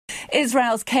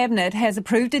Israel's cabinet has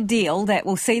approved a deal that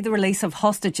will see the release of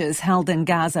hostages held in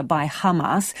Gaza by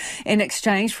Hamas in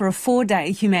exchange for a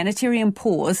 4-day humanitarian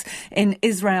pause in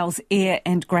Israel's air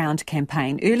and ground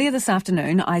campaign. Earlier this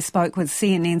afternoon, I spoke with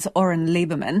CNN's Oren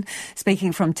Lieberman.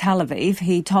 Speaking from Tel Aviv,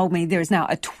 he told me there is now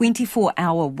a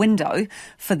 24-hour window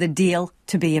for the deal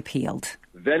to be appealed.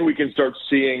 Then we can start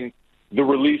seeing the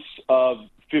release of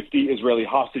 50 Israeli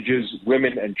hostages,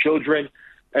 women and children.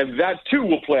 And that, too,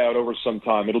 will play out over some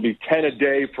time. It'll be 10 a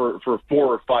day for 4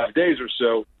 or 5 days or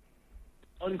so.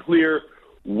 Unclear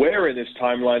where in this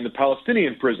timeline the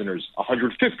Palestinian prisoners,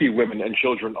 150 women and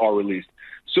children, are released.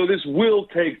 So this will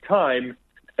take time.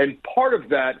 And part of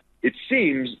that, it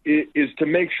seems, is to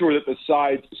make sure that the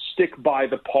sides stick by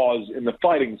the pause in the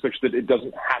fighting such that it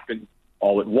doesn't happen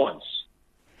all at once.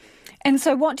 And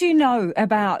so what do you know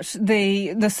about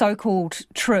the so-called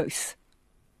truce?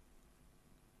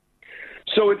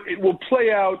 So it will play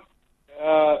out,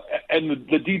 and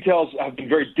the details have been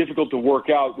very difficult to work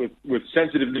out with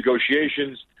sensitive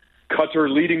negotiations. Qatar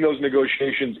leading those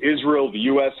negotiations, Israel, the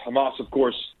U.S., Hamas, of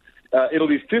course. It'll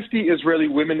be 50 Israeli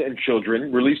women and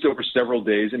children released over several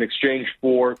days in exchange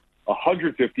for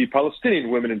 150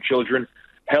 Palestinian women and children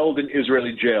held in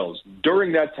Israeli jails.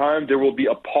 During that time, there will be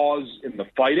a pause in the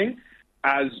fighting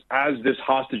as this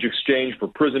hostage exchange for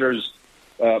prisoners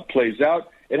plays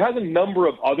out. It has a number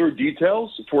of other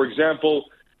details. For example,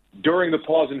 during the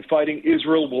pause in fighting,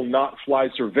 Israel will not fly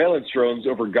surveillance drones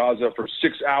over Gaza for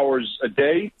 6 hours a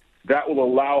day. That will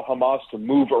allow Hamas to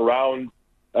move around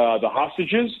the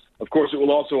hostages. Of course, it will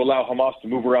also allow Hamas to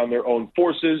move around their own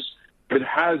forces. It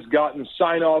has gotten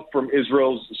sign-off from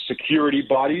Israel's security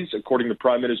bodies, according to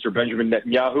Prime Minister Benjamin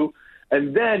Netanyahu.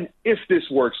 And then, if this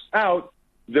works out,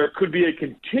 there could be a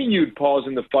continued pause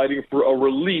in the fighting for a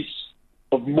release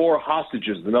of more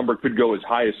hostages. The number could go as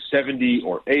high as 70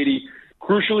 or 80.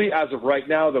 Crucially, as of right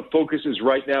now, the focus is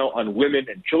right now on women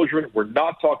and children. We're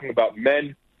not talking about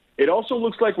men. It also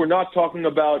looks like we're not talking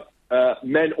about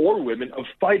men or women of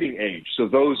fighting age. So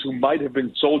those who might have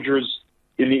been soldiers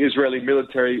in the Israeli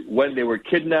military when they were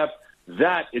kidnapped,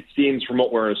 that, it seems from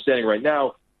what we're understanding right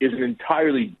now, is an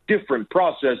entirely different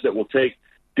process that will take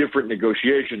different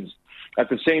negotiations. At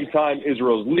the same time,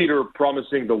 Israel's leader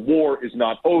promising the war is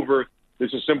not over.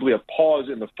 This is simply a pause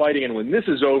in the fighting, and when this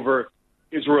is over,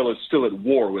 Israel is still at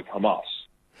war with Hamas.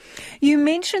 You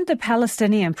mentioned the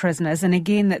Palestinian prisoners, and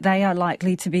again that they are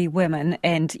likely to be women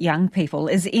and young people.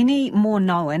 Is any more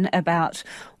known about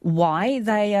why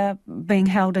they are being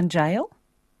held in jail?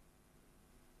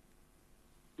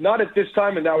 Not at this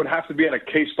time, and that would have to be on a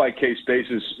case-by-case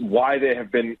basis why they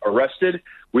have been arrested.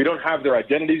 We don't have their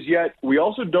identities yet. We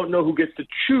also don't know who gets to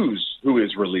choose who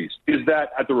is released. Is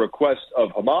that at the request of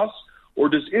Hamas, or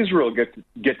does Israel get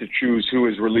to choose who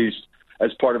is released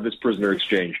as part of this prisoner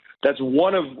exchange? That's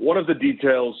one of the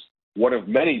details, one of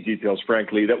many details,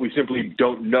 frankly, that we simply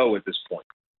don't know at this point.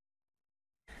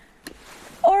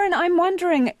 Oren, I'm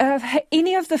wondering if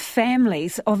any of the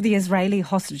families of the Israeli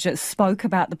hostages spoke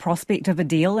about the prospect of a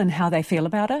deal and how they feel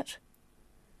about it?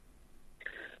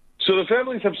 So the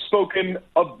families have spoken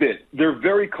a bit. They're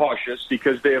very cautious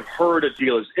because they have heard a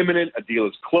deal is imminent, a deal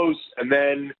is close, and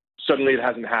then suddenly it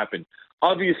hasn't happened.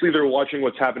 Obviously, they're watching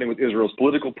what's happening with Israel's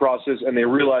political process, and they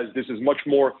realize this is much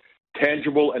more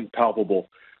tangible and palpable.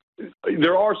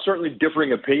 There are certainly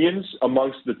differing opinions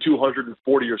amongst the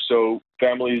 240 or so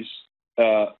families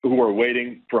who are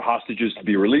waiting for hostages to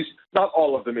be released. Not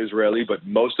all of them Israeli, but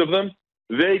most of them.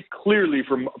 They clearly,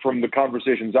 from the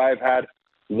conversations I've had,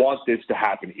 want this to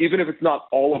happen. Even if it's not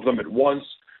all of them at once,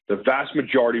 the vast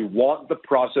majority want the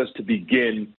process to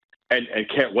begin and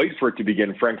can't wait for it to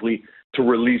begin, frankly, to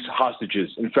release hostages.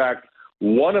 In fact,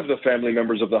 one of the family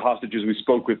members of the hostages we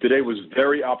spoke with today was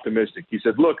very optimistic. He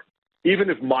said, look, even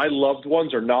if my loved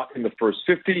ones are not in the first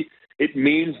 50, it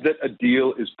means that a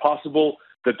deal is possible,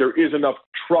 that there is enough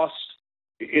trust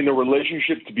in the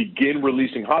relationship to begin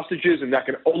releasing hostages, and that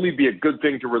can only be a good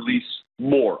thing to release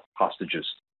more hostages.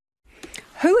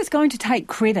 Who is going to take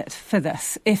credit for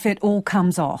this if it all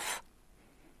comes off?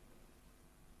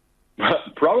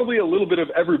 Probably a little bit of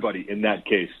everybody in that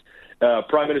case.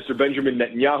 Prime Minister Benjamin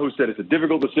Netanyahu said it's a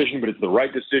difficult decision, but it's the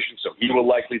right decision, so he will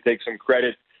likely take some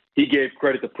credit. He gave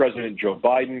credit to President Joe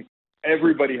Biden.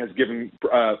 Everybody has given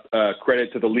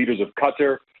credit to the leaders of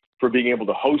Qatar for being able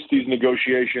to host these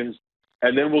negotiations.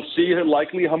 And then we'll see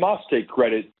likely Hamas take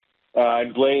credit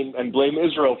and blame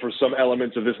Israel for some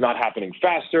elements of this not happening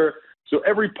faster. So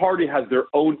every party has their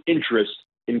own interest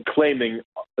in claiming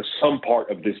some part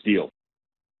of this deal.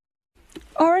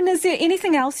 Oren, is there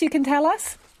anything else you can tell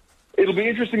us? It'll be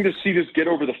interesting to see this get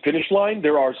over the finish line.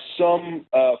 There are some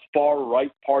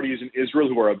far-right parties in Israel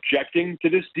who are objecting to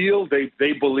this deal.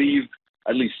 They believe,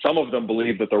 at least some of them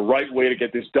believe, that the right way to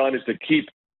get this done is to keep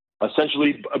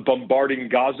essentially bombarding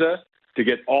Gaza to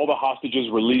get all the hostages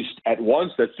released at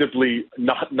once. That's simply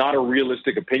not a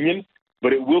realistic opinion,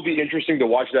 but it will be interesting to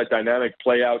watch that dynamic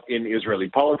play out in Israeli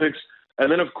politics.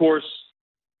 And then, of course,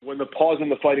 when the pause in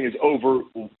the fighting is over,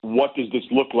 what does this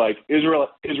look like? Israel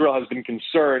has been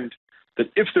concerned that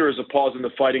if there is a pause in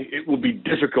the fighting, it will be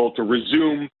difficult to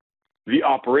resume the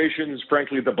operations,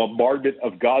 frankly, the bombardment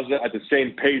of Gaza at the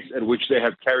same pace at which they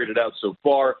have carried it out so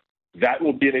far. That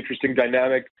will be an interesting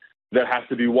dynamic that has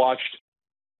to be watched.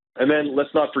 And then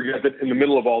let's not forget that in the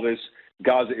middle of all this,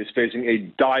 Gaza is facing a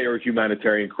dire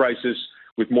humanitarian crisis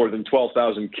with more than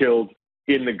 12,000 killed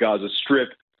in the Gaza Strip.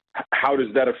 How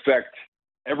does that affect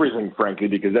everything, frankly,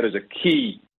 because that is a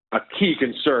key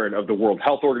concern of the World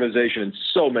Health Organization and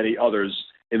so many others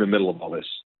in the middle of all this.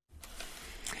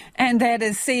 And that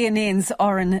is CNN's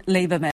Oren Lieberman.